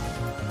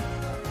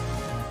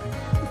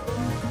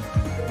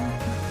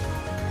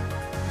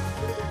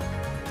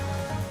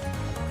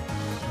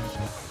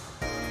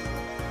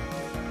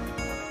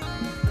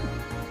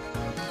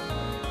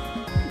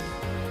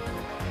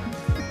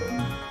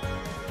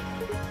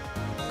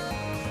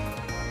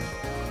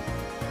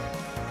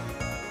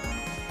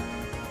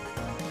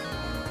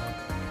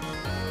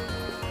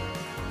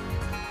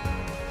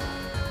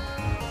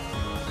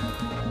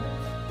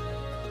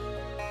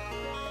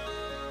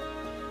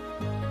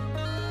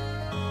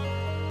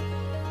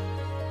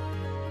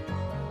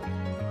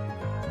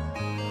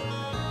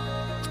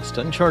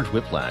 Stun Charge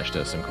Whiplash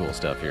does some cool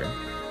stuff here.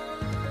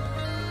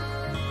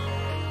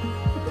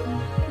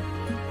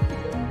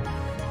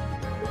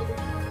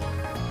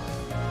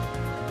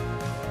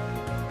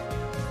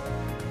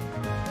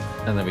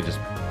 And then we just...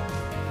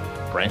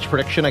 Branch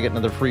Prediction, I get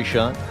another free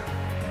shot.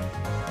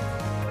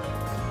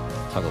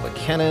 Toggle the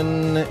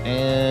cannon,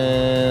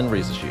 and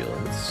raise the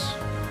shields.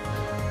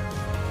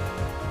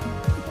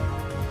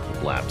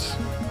 Blapped.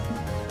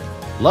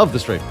 Love the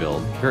strafe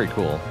build, very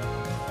cool.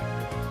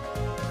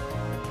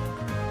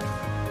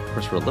 Of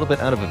course, we're a little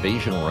bit out of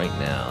evasion right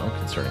now,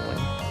 concerningly.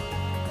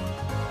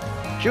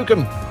 Juke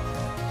him!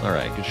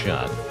 Alright, good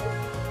shot.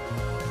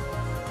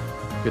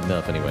 Good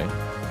enough, anyway.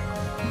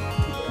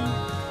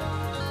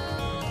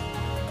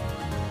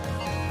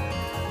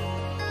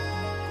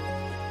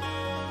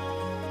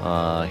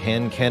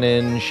 Hand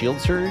cannon,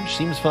 shield surge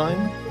seems fine.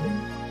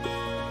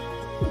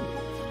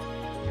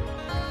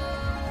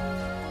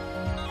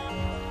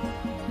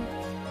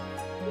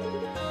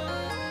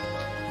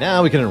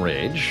 Now we can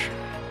enrage.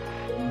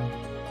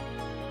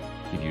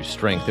 Give you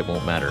strength, it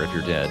won't matter if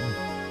you're dead.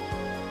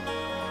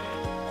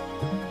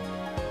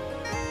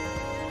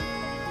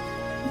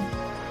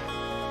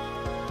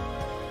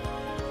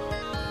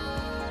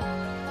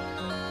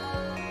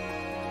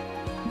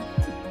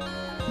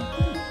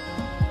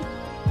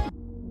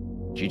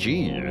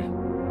 GG.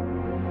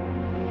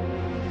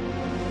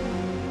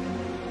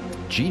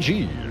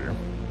 GG.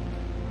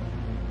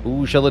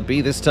 Who shall it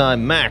be this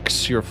time?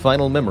 Max, your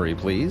final memory,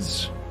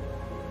 please.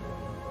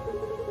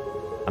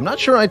 I'm not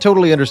sure I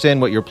totally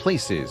understand what your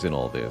place is in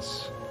all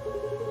this,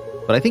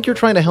 but I think you're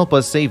trying to help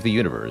us save the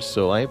universe,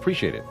 so I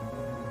appreciate it.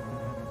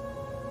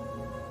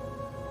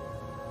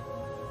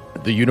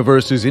 The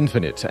universe is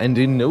infinite and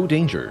in no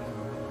danger.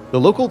 The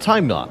local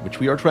time knot which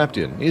we are trapped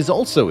in is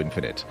also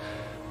infinite,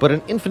 but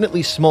an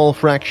infinitely small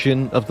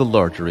fraction of the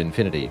larger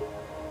infinity.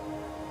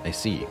 I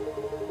see.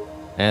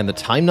 And the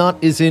time knot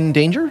is in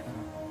danger?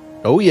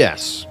 Oh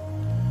yes.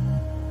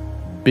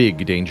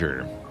 Big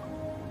danger.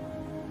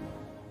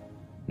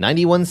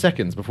 91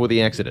 seconds before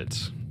the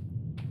accident.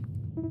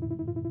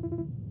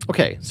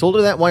 Okay,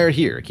 solder that wire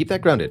here. Keep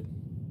that grounded.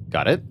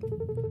 Got it.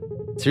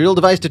 Serial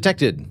device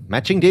detected.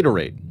 Matching data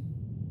rate.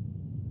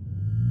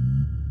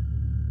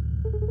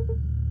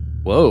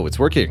 Whoa, it's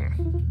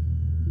working.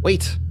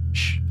 Wait.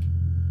 Shh.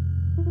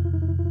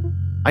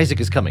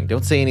 Isaac is coming.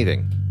 Don't say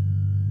anything.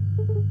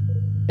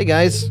 Hey,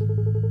 guys.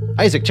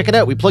 Isaac, check it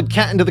out. We plugged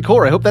Cat into the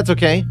core. I hope that's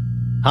okay.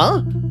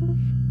 Huh?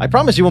 I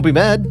promise you won't be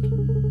mad.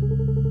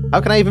 How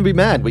can I even be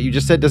mad? What you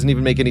just said doesn't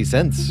even make any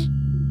sense.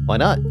 Why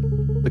not?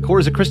 The core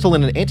is a crystal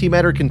in an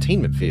antimatter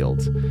containment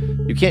field.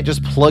 You can't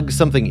just plug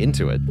something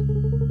into it.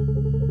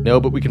 No,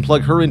 but we can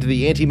plug her into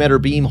the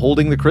antimatter beam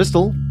holding the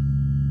crystal.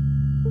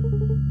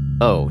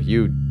 Oh,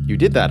 you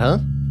did that, huh?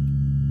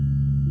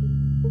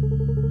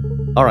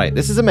 Alright,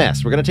 this is a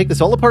mess. We're going to take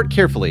this all apart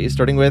carefully,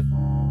 starting with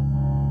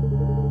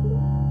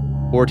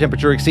core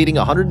temperature exceeding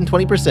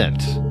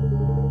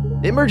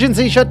 120%.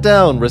 Emergency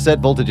shutdown!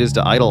 Reset voltages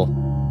to idle.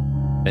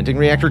 Venting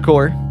reactor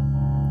core.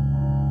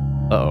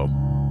 Uh-oh.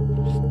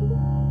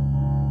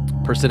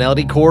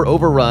 Personality core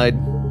override.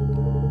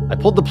 I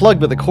pulled the plug,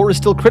 but the core is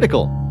still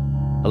critical.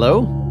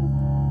 Hello?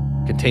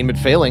 Containment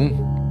failing.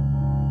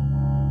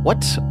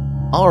 What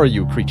are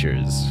you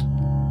creatures?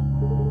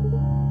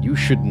 You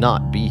should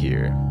not be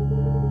here.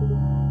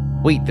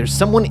 Wait, there's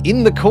someone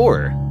in the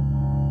core.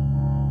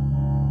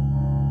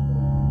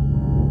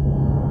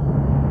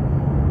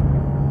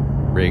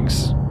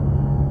 Riggs.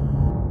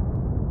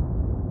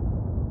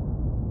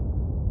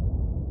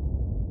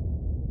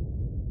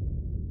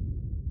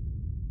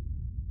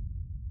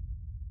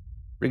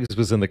 Riggs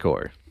was in the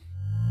core.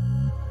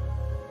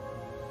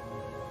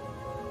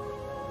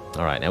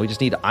 All right, now we just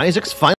need Isaac's final